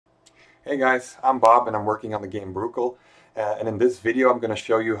Hey guys, I'm Bob and I'm working on the game Brutal. And in this video, I'm going to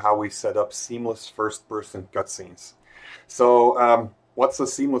show you how we set up seamless first-person cutscenes. What's a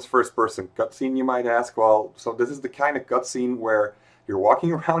seamless first-person cutscene, you might ask? Well, so this is the kind of cutscene where you're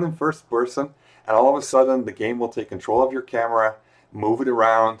walking around in first person, and all of a sudden the game will take control of your camera, move it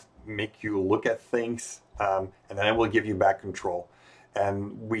around, make you look at things, and then it will give you back control.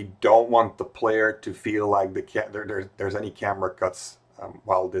 And we don't want the player to feel like there's any camera cuts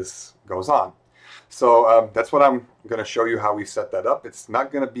while this goes on. That's what I'm going to show you how we set that up. It's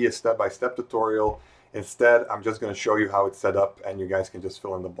not going to be a step-by-step tutorial. Instead, I'm just going to show you how it's set up and you guys can just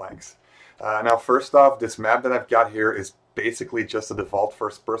fill in the blanks. Now, first off, this map that I've got here is basically just a default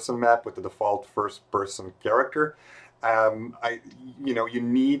first-person map with the default first-person character. You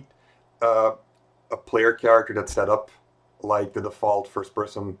need a player character that's set up like the default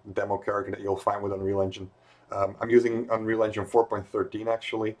first-person demo character that you'll find with Unreal Engine. I'm using Unreal Engine 4.13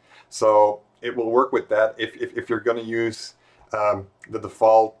 actually, so it will work with that. If you're going to use the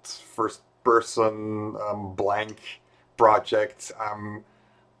default first-person blank project, I'm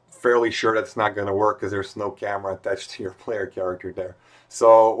fairly sure that's not going to work because there's no camera attached to your player character there.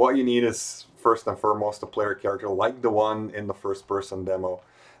 So what you need is first and foremost a player character like the one in the first-person demo.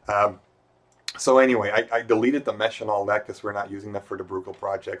 So anyway, I deleted the mesh and all that because we're not using that for the Brutal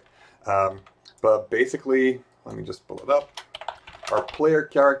project. But basically, let me just pull it up. Our player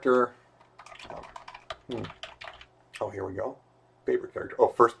character, oh, here we go. Paper character, oh,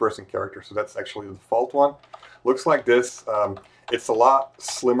 first person character. So that's actually the default one. Looks like this. It's a lot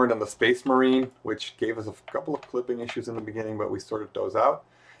slimmer than the Space Marine, which gave us a couple of clipping issues in the beginning, but we sorted those out.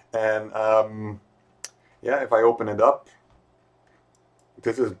 And yeah, if I open it up,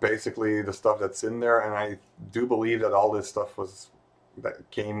 this is basically the stuff that's in there, and I do believe that all this stuff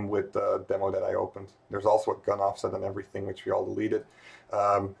that came with the demo that I opened. There's also a gun offset and everything, which we all deleted,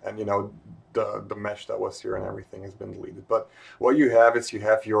 and you know the mesh that was here and everything has been deleted. But what you have is you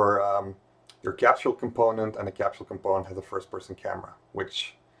have your capsule component, and the capsule component has a first-person camera,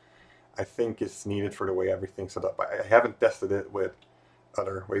 which I think is needed for the way everything's set up. I haven't tested it with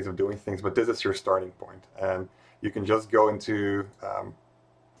other ways of doing things, but this is your starting point, and you can just go into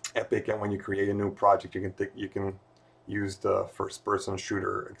Epic, and when you create a new project, you can use the first-person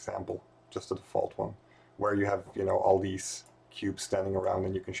shooter example, just the default one, where you have all these cubes standing around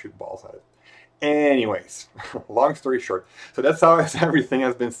and you can shoot balls at it. Anyways, long story short, so that's how everything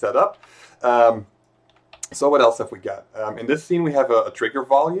has been set up. So what else have we got? In this scene, we have a trigger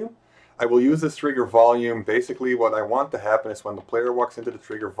volume. I will use this trigger volume. Basically, what I want to happen is when the player walks into the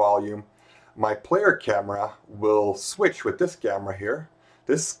trigger volume, my player camera will switch with this camera here.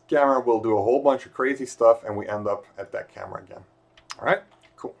 This camera will do a whole bunch of crazy stuff, and we end up at that camera again. All right,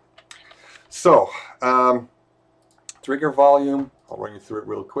 cool. So, trigger volume, I'll run you through it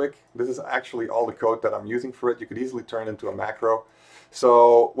real quick. This is actually all the code that I'm using for it. You could easily turn it into a macro.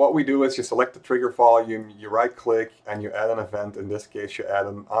 So what we do is you select the trigger volume, you right-click, and you add an event. In this case, you add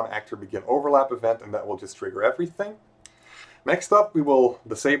an on-actor begin overlap event, and that will just trigger everything. Next up, we will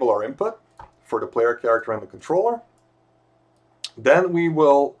disable our input for the player character and the controller. Then we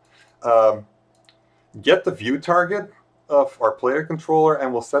will get the view target of our player controller,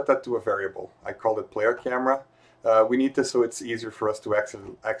 and we'll set that to a variable. I called it player camera. We need this so it's easier for us to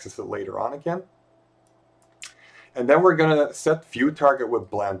access it later on again. And then we're going to set view target with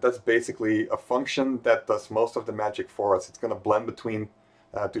blend. That's basically a function that does most of the magic for us. It's going to blend between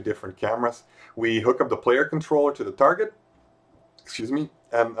two different cameras. We hook up the player controller to the target, excuse me,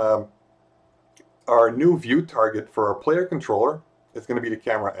 and our new view target for our player controller is going to be the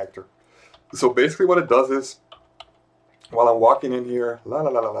camera actor. So basically what it does is, while I'm walking in here,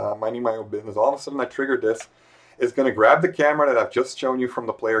 minding my own business, all of a sudden I trigger this. It's going to grab the camera that I've just shown you from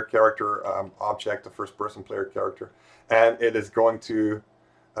the player character object, the first person player character, and it is going to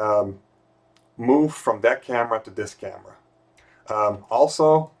move from that camera to this camera.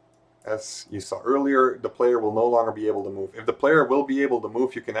 Also, as you saw earlier, the player will no longer be able to move. If the player will be able to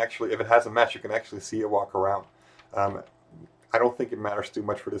move, you can actually, if it has a mesh, you can actually see it walk around. I don't think it matters too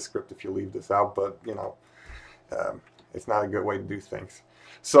much for this script if you leave this out, but it's not a good way to do things.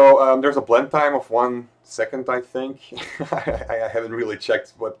 So there's a blend time of 1 second, I think. I haven't really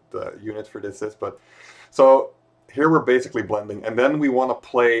checked what the unit for this is, but so here we're basically blending, and then we want to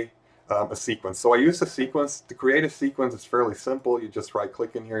play a sequence. So I use a sequence. To create a sequence, it's fairly simple. You just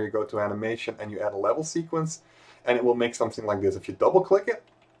right-click in here, you go to animation, and you add a level sequence, and it will make something like this. If you double-click it,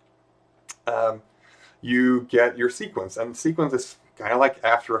 you get your sequence, and sequence is kind of like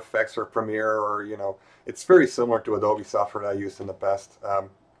After Effects or Premiere, or it's very similar to Adobe software that I used in the past.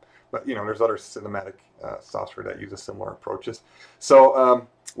 But there's other cinematic software that uses similar approaches. So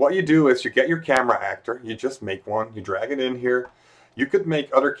what you do is you get your camera actor, you just make one, you drag it in here. You could make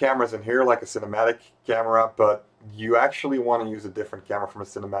other cameras in here like a cinematic camera, but you actually want to use a different camera from a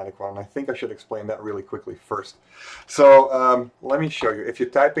cinematic one. And I think I should explain that really quickly first. So let me show you. If you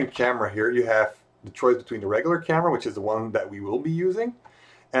type in camera here, you have the choice between the regular camera, which is the one that we will be using,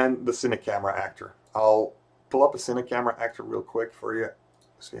 and the Cinecamera actor. I'll pull up a Cinecamera actor real quick for you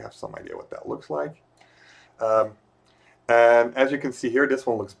so you have some idea what that looks like. And as you can see here, this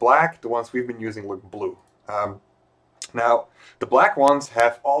one looks black. The ones we've been using look blue. Now, the black ones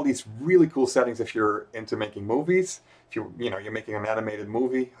have all these really cool settings if you're into making movies. If you're making an animated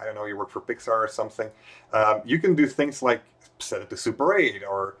movie, I don't know, you work for Pixar or something, you can do things like set it to Super 8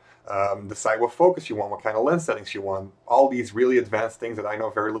 or decide what focus you want, what kind of lens settings you want. All these really advanced things that I know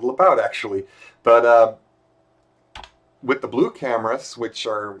very little about, actually. But with the blue cameras, which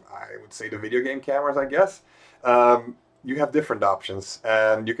are, I would say, the video game cameras, I guess, you have different options,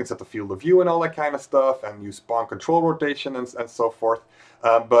 and you can set the field of view and all that kind of stuff, and use spawn control rotation and so forth.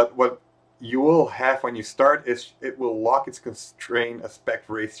 But what you will have when you start is it will lock its constraint aspect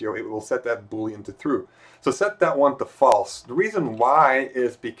ratio. It will set that boolean to true. So set that one to false. The reason why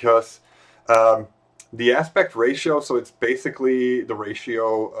is because the aspect ratio, so it's basically the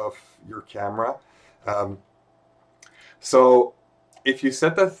ratio of your camera. So if you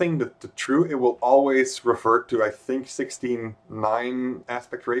set that thing to true, it will always revert to, I think, 16:9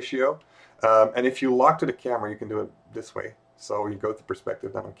 aspect ratio. And if you lock to the camera, you can do it this way. So you go to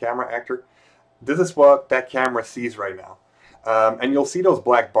perspective, then on camera actor. This is what that camera sees right now. And you'll see those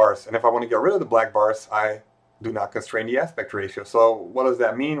black bars. And if I want to get rid of the black bars, I do not constrain the aspect ratio. So what does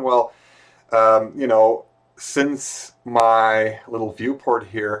that mean? Well, since my little viewport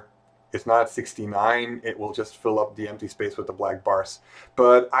here is not at 69, it will just fill up the empty space with the black bars.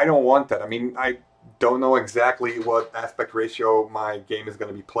 But I don't want that. I mean, I don't know exactly what aspect ratio my game is going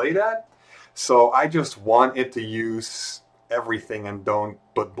to be played at. So I just want it to use everything and don't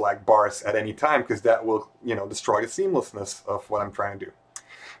put black bars at any time, because that will, destroy the seamlessness of what I'm trying to do.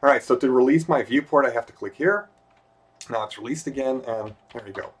 All right, so to release my viewport, I have to click here. Now it's released again, and there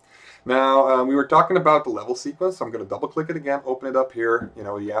we go. Now, we were talking about the level sequence, so I'm going to double click it again, open it up here,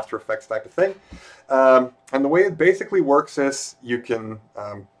 the After Effects type of thing. And the way it basically works is you can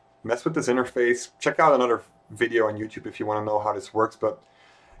mess with this interface. Check out another video on YouTube if you want to know how this works, but,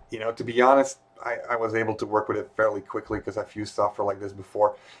 to be honest, I was able to work with it fairly quickly because I've used software like this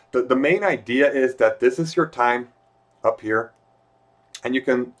before. The main idea is that this is your time up here, and you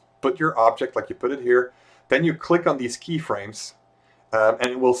can put your object like you put it here, then you click on these keyframes, and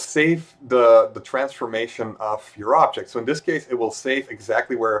it will save the transformation of your object. So in this case, it will save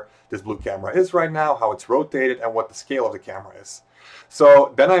exactly where this blue camera is right now, how it's rotated, and what the scale of the camera is.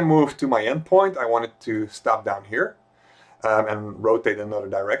 So then I move to my endpoint. I want it to stop down here and rotate in another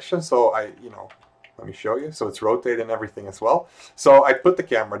direction. So let me show you. So it's rotating everything as well. So I put the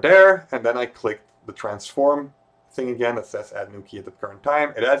camera there, and then I click the transform thing again that says add new key at the current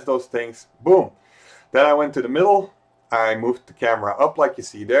time. It adds those things. Boom. Then I went to the middle. I moved the camera up like you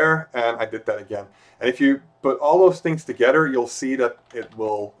see there, and I did that again. And if you put all those things together, you'll see that it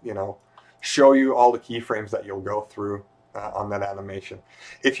will, show you all the keyframes that you'll go through on that animation.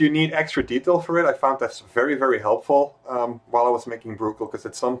 If you need extra detail for it, I found that's very, very helpful while I was making Brucle, because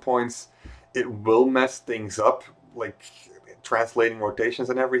at some points it will mess things up, like translating rotations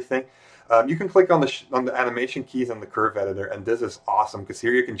and everything. You can click on the animation keys in the curve editor, and this is awesome because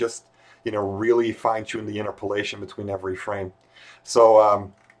here you can just really fine-tune the interpolation between every frame.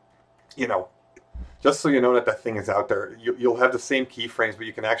 So, just so you know that thing is out there, you'll have the same keyframes, but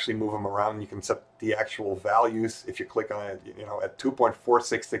you can actually move them around, and you can set the actual values. If you click on it, at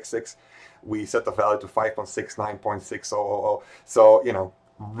 2.4666, we set the value to 5.69.6000. So,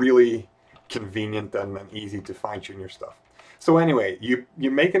 really convenient and easy to fine-tune your stuff. So anyway, you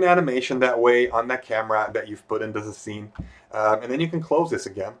make an animation that way on that camera that you've put into the scene, and then you can close this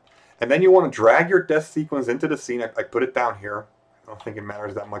again. And then you want to drag your death sequence into the scene. I put it down here. I don't think it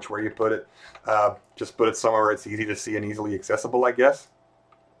matters that much where you put it. Just put it somewhere where it's easy to see and easily accessible, I guess.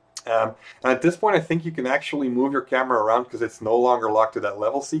 And at this point, I think you can actually move your camera around because it's no longer locked to that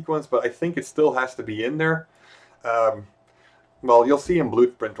level sequence, but I think it still has to be in there. Well, you'll see in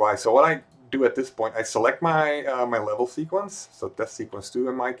Blueprint-wise. So what I do at this point, I select my my level sequence, so death sequence 2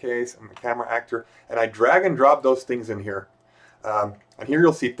 in my case, and the camera actor, and I drag and drop those things in here. And here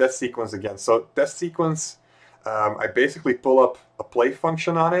you'll see test sequence again. So test sequence, I basically pull up a play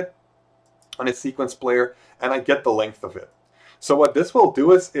function on it, on its sequence player, and I get the length of it. So what this will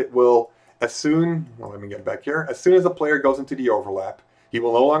do is it will, let me get back here. As soon as the player goes into the overlap, he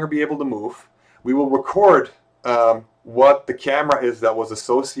will no longer be able to move. We will record what the camera is that was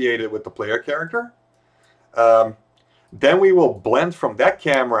associated with the player character. Then we will blend from that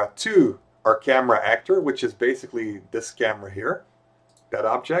camera to our camera actor, which is basically this camera here, that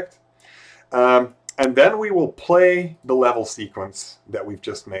object. And then we will play the level sequence that we've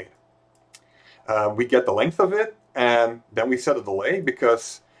just made. We get the length of it, and then we set a delay,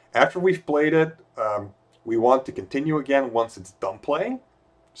 because after we've played it, we want to continue again once it's done playing.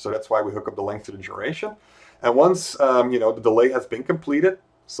 So that's why we hook up the length to the duration. And once the delay has been completed,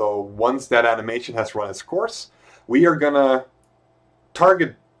 so once that animation has run its course, we are gonna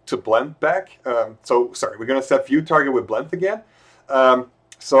target to blend back. We're gonna set view target with blend again.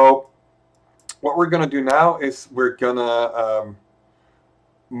 So what we're gonna do now is we're gonna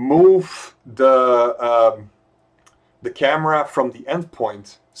move the camera from the end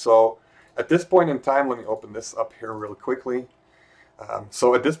point. So at this point in time, let me open this up here real quickly.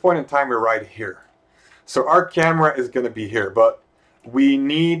 So at this point in time, we're right here. So our camera is going to be here, but we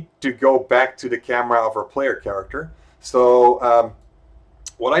need to go back to the camera of our player character. So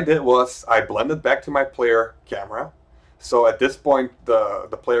what I did was I blended back to my player camera. So at this point,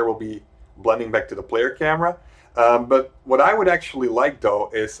 the player will be blending back to the player camera. But what I would actually like, though,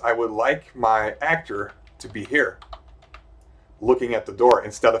 is I would like my actor to be here, looking at the door,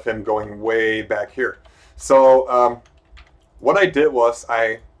 instead of him going way back here. So what I did was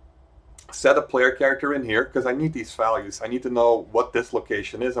I set a player character in here, because I need these values. I need to know what this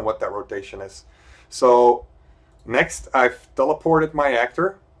location is and what that rotation is. So next, I've teleported my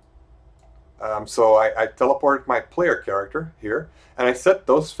actor. So I teleported my player character here, and I set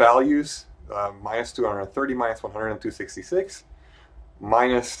those values minus 230, minus 100, and 266.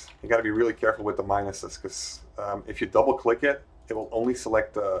 Minus, you got to be really careful with the minuses, because if you double click it, it will only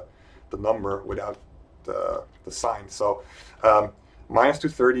select the number without the sign. So minus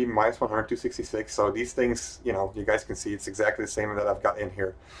 230, minus 100, 266. So these things, you guys can see it's exactly the same that I've got in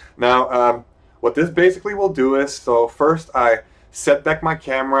here. Now, what this basically will do is, so first I set back my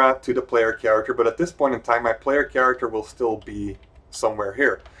camera to the player character, but at this point in time, my player character will still be somewhere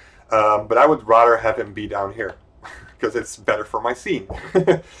here. But I would rather have him be down here, because it's better for my scene.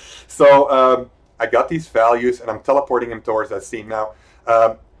 So I got these values, and I'm teleporting him towards that scene. Now,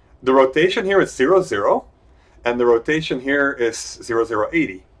 the rotation here is 0, 0, and the rotation here is 0, 0,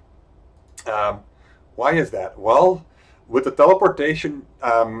 80. Why is that? Well, with the teleportation,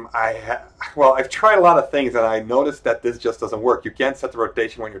 I've tried a lot of things, and I noticed that this just doesn't work. You can't set the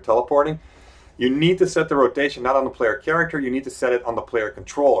rotation when you're teleporting. You need to set the rotation not on the player character, you need to set it on the player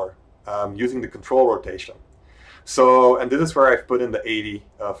controller, using the control rotation. So, and this is where I've put in the 80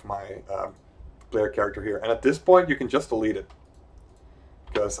 of my player character here. And at this point, you can just delete it,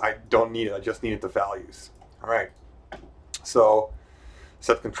 because I don't need it, I just needed the values. All right, so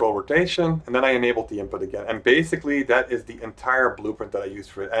set control rotation, and then I enabled the input again. And basically, that is the entire blueprint that I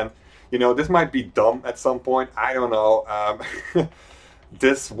used for it. And, this might be dumb at some point, I don't know.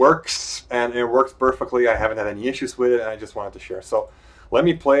 This works, and it works perfectly. I haven't had any issues with it, and I just wanted to share. So let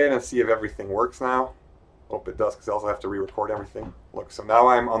me play it and see if everything works now. Hope it does, because I also have to re-record everything. Look, so now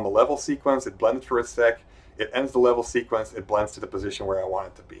I'm on the level sequence. It blended for a sec. It ends the level sequence. It blends to the position where I want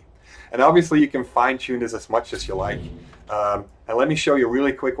it to be. And obviously, you can fine-tune this as much as you like. And let me show you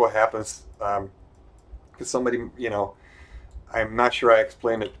really quick what happens. Because somebody, I'm not sure I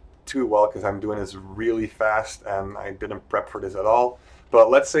explained it too well, because I'm doing this really fast, and I didn't prep for this at all. But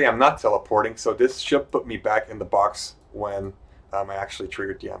let's say I'm not teleporting, so this should put me back in the box when I actually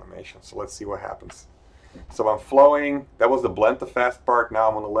triggered the animation. So let's see what happens. So I'm flowing. That was the blend to fast part. Now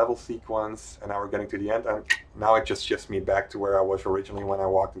I'm on the level sequence, and now we're getting to the end. And now it just shifts me back to where I was originally when I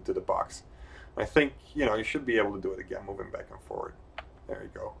walked into the box. I think, you should be able to do it again, moving back and forward. There you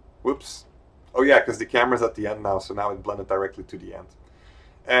go. Whoops. Oh yeah, because the camera's at the end now, so now it blended directly to the end.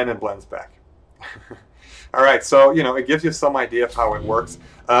 And it blends back. All right, so, it gives you some idea of how it works.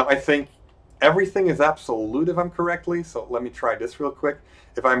 I think everything is absolute, if I'm correctly, so let me try this real quick.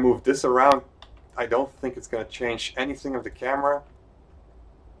 If I move this around, I don't think it's going to change anything of the camera.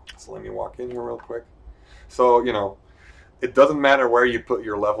 So let me walk in here real quick. So, it doesn't matter where you put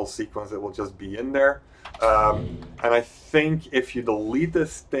your level sequence, it will just be in there. And I think if you delete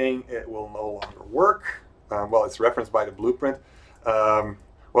this thing, it will no longer work. Well, it's referenced by the blueprint.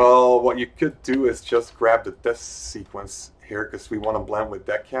 Well, what you could do is just grab the test sequence here, because we want to blend with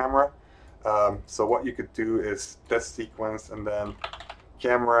that camera. So what you could do is test sequence, and then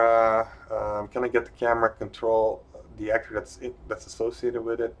camera, can I get the camera control, the actor that's associated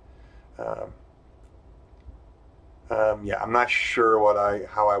with it? Yeah, I'm not sure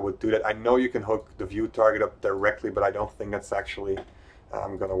how I would do that. I know you can hook the view target up directly, but I don't think that's actually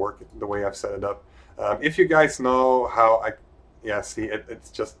going to work the way I've set it up. If you guys know how yeah, see, it's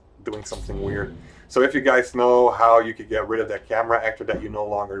just doing something weird. So if you guys know how you could get rid of that camera actor that you no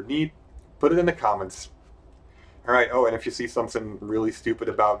longer need, put it in the comments. All right. Oh, and if you see something really stupid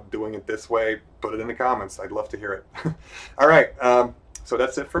about doing it this way, put it in the comments. I'd love to hear it. All right. So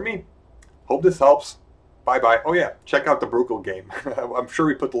that's it for me. Hope this helps. Bye-bye. Oh, yeah. Check out the Bruegel game. I'm sure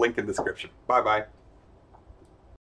we put the link in the description. Bye-bye.